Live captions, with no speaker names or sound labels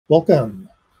Welcome.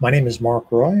 My name is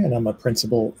Mark Roy, and I'm a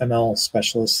Principal ML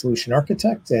Specialist Solution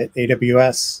Architect at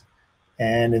AWS.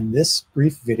 And in this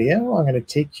brief video, I'm going to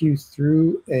take you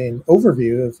through an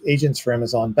overview of agents for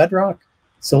Amazon Bedrock.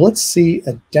 So let's see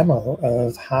a demo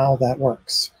of how that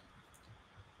works.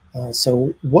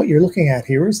 So what you're looking at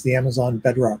here is the Amazon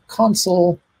Bedrock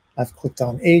console. I've clicked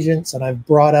on agents, and I've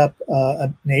brought up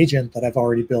an agent that I've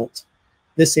already built.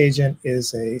 This agent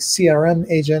is a CRM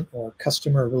agent or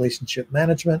customer relationship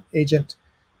management agent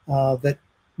that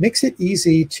makes it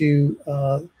easy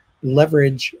to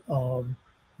leverage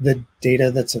the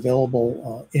data that's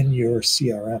available in your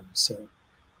CRM. So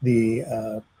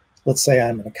let's say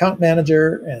I'm an account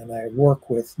manager and I work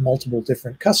with multiple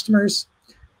different customers.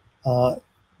 The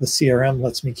CRM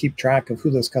lets me keep track of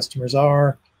who those customers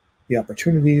are, the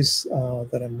opportunities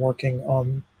that I'm working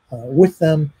on with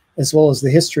them, as well as the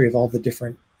history of all the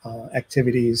different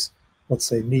activities, let's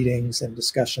say meetings and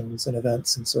discussions and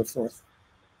events and so forth.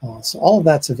 So all of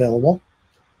that's available.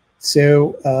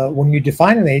 So when you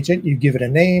define an agent, you give it a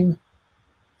name.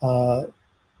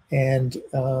 And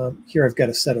here I've got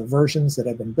a set of versions that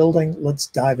I've been building. Let's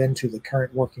dive into the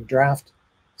current working draft.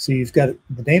 So you've got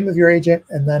the name of your agent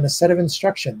and then a set of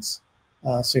instructions.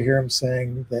 So here I'm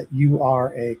saying that you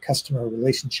are a customer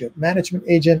relationship management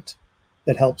agent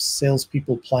that helps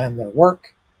salespeople plan their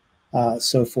work,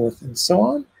 so forth and so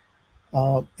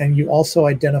on. And you also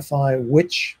identify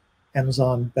which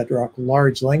Amazon Bedrock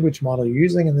large language model you're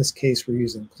using. In this case, we're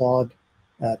using Claude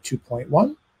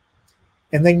 2.1.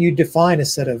 And then you define a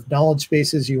set of knowledge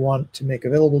bases you want to make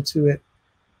available to it,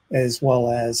 as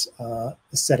well as a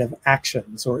set of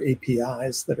actions or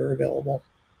APIs that are available.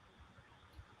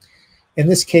 In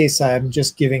this case, I'm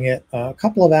just giving it a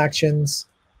couple of actions.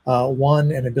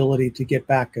 One, an ability to get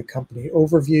back a company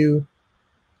overview.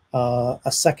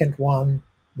 A second one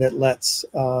that lets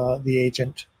the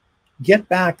agent get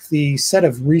back the set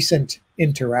of recent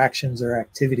interactions or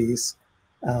activities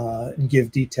and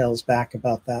give details back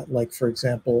about that. Like, for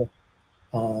example,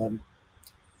 an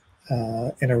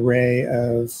array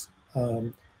of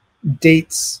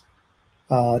dates,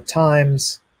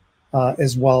 times,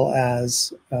 as well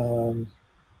as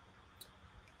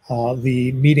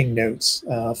the meeting notes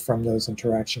from those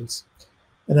interactions.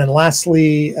 And then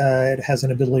lastly, it has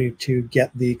an ability to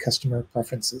get the customer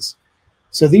preferences.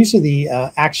 So these are the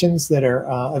actions that are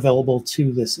available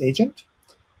to this agent.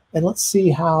 And let's see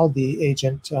how the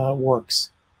agent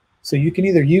works. So you can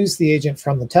either use the agent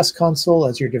from the test console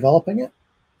as you're developing it,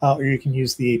 or you can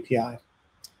use the API.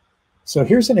 So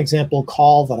here's an example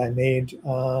call that I made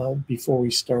before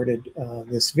we started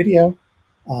this video.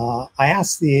 I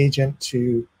asked the agent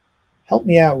to help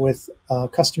me out with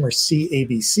customer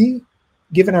CABC.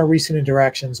 Given our recent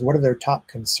interactions, what are their top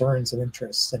concerns and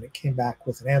interests? And it came back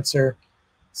with an answer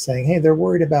saying, hey, they're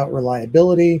worried about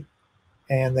reliability,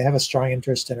 and they have a strong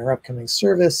interest in our upcoming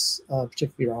service,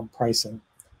 particularly around pricing.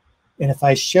 And if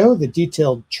I show the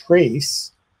detailed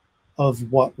trace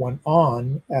of what went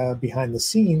on behind the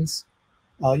scenes,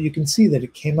 you can see that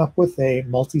it came up with a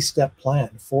multi-step plan,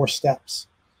 4 steps.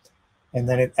 And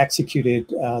then it executed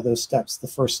those steps. The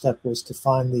first step was to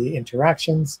find the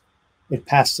interactions. It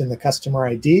passed in the customer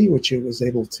ID, which it was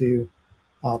able to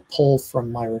pull from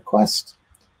my request.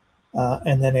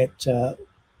 And then it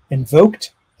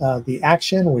invoked the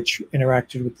action, which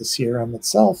interacted with the CRM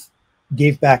itself,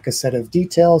 gave back a set of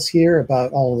details here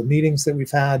about all the meetings that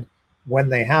we've had, when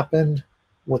they happened,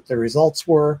 what the results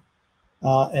were.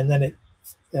 And then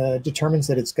it determines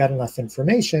that it's got enough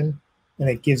information, and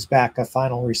it gives back a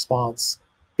final response,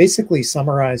 basically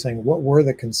summarizing what were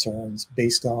the concerns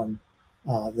based on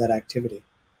that activity.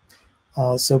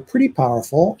 So pretty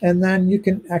powerful. And then you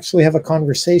can actually have a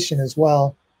conversation as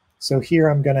well. So here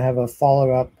I'm going to have a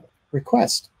follow-up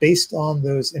request based on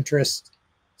those interests.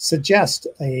 Suggest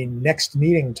a next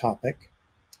meeting topic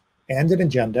and an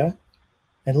agenda,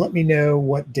 and let me know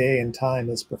what day and time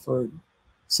is preferred.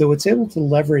 So it's able to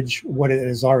leverage what it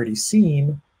has already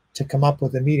seen to come up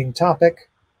with a meeting topic,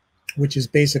 which is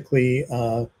basically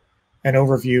an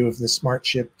overview of the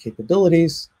SmartShip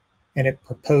capabilities. And it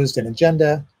proposed an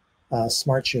agenda,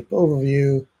 SmartShip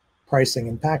overview, pricing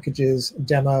and packages,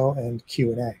 demo, and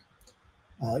Q&A.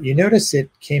 You notice it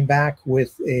came back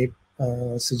with a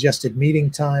suggested meeting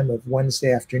time of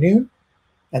Wednesday afternoon,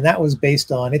 and that was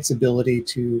based on its ability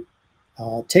to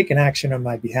take an action on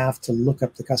my behalf to look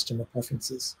up the customer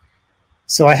preferences.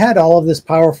 So I had all of this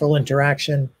powerful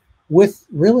interaction with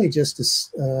really just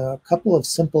a couple of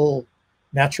simple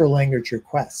natural language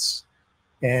requests.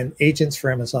 And agents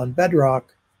for Amazon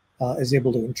Bedrock is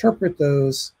able to interpret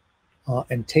those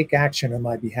and take action on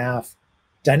my behalf,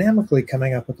 dynamically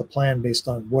coming up with a plan based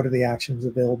on what are the actions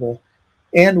available,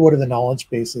 and what are the knowledge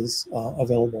bases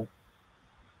available.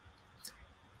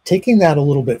 Taking that a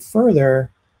little bit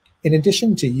further, in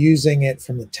addition to using it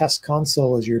from the test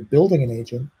console as you're building an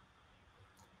agent,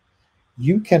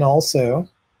 you can also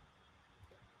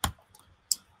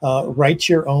write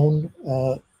your own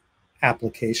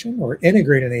application or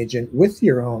integrate an agent with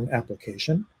your own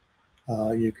application.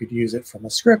 You could use it from a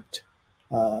script.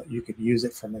 You could use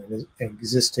it from an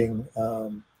existing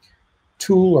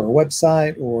tool or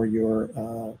website or your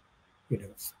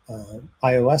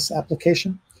iOS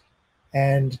application.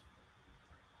 And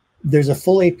there's a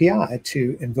full API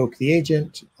to invoke the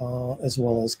agent as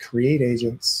well as create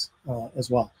agents as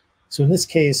well. So in this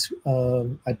case,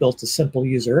 I built a simple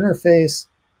user interface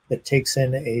that takes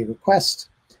in a request.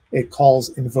 It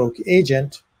calls invoke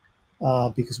agent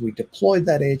because we deployed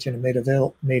that agent and made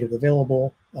it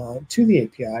available to the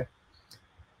API.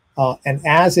 And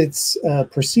as it's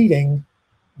proceeding,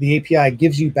 the API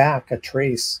gives you back a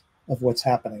trace of what's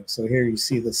happening. So here you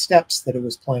see the steps that it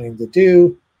was planning to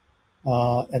do,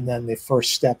 and then the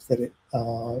first step that it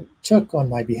took on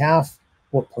my behalf,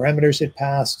 what parameters it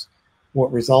passed,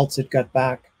 what results it got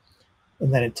back,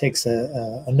 and then it takes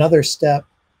another step,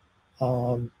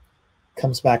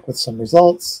 comes back with some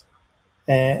results,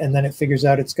 and then it figures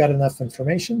out it's got enough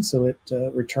information, so it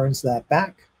returns that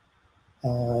back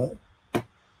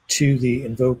to the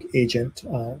invoke agent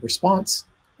response.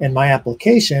 And my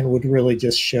application would really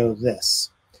just show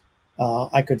this.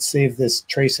 I could save this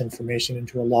trace information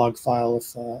into a log file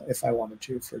if I wanted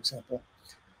to, for example.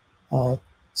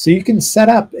 So you can set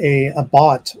up a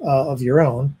bot of your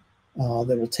own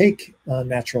that will take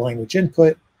natural language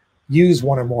input, use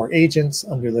one or more agents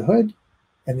under the hood,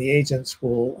 and the agents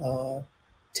will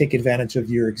take advantage of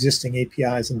your existing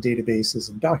APIs and databases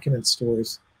and document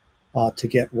stores to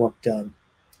get work done.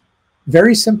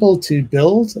 Very simple to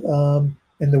build.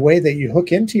 And the way that you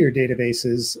hook into your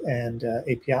databases and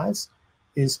APIs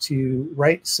is to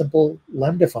write simple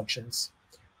Lambda functions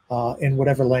in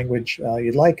whatever language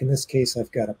you'd like. In this case,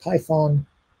 I've got a Python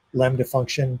Lambda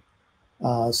function.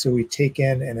 So we take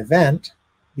in an event.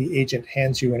 The agent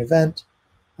hands you an event.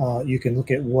 You can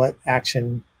look at what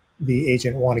action the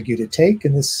agent wanted you to take.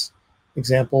 In this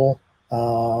example,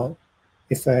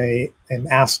 if I am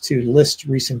asked to list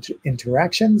recent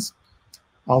interactions,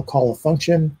 I'll call a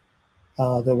function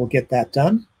that will get that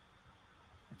done.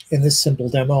 In this simple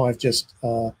demo, I've just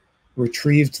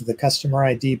retrieved the customer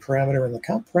ID parameter and the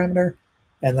count parameter,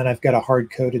 and then I've got a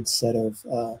hard-coded set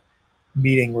of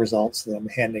meeting results that I'm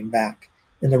handing back.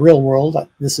 In the real world,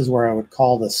 this is where I would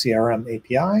call the CRM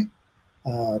API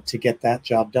to get that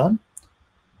job done.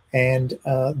 And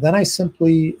then I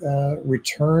simply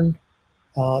return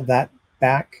that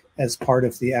back as part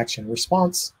of the action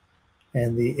response,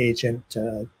 and the agent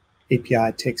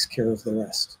API takes care of the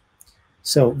rest.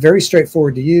 So very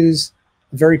straightforward to use,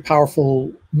 a very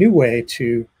powerful new way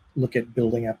to look at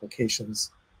building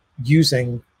applications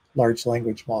using large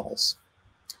language models.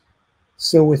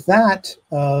 So with that,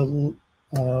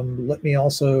 let me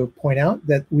also point out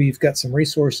that we've got some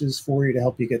resources for you to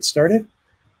help you get started.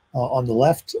 On the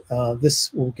left,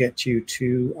 this will get you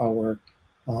to our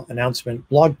announcement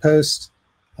blog post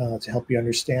to help you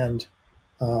understand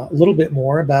a little bit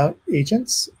more about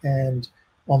agents. And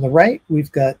on the right,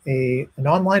 we've got an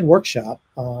online workshop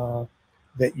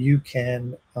that you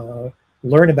can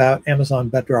learn about Amazon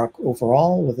Bedrock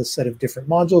overall with a set of different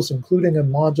modules, including a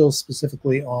module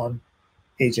specifically on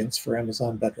agents for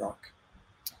Amazon Bedrock.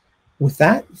 With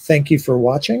that, thank you for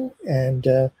watching, and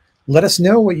let us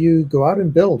know what you go out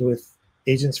and build with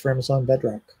agents for Amazon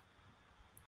Bedrock.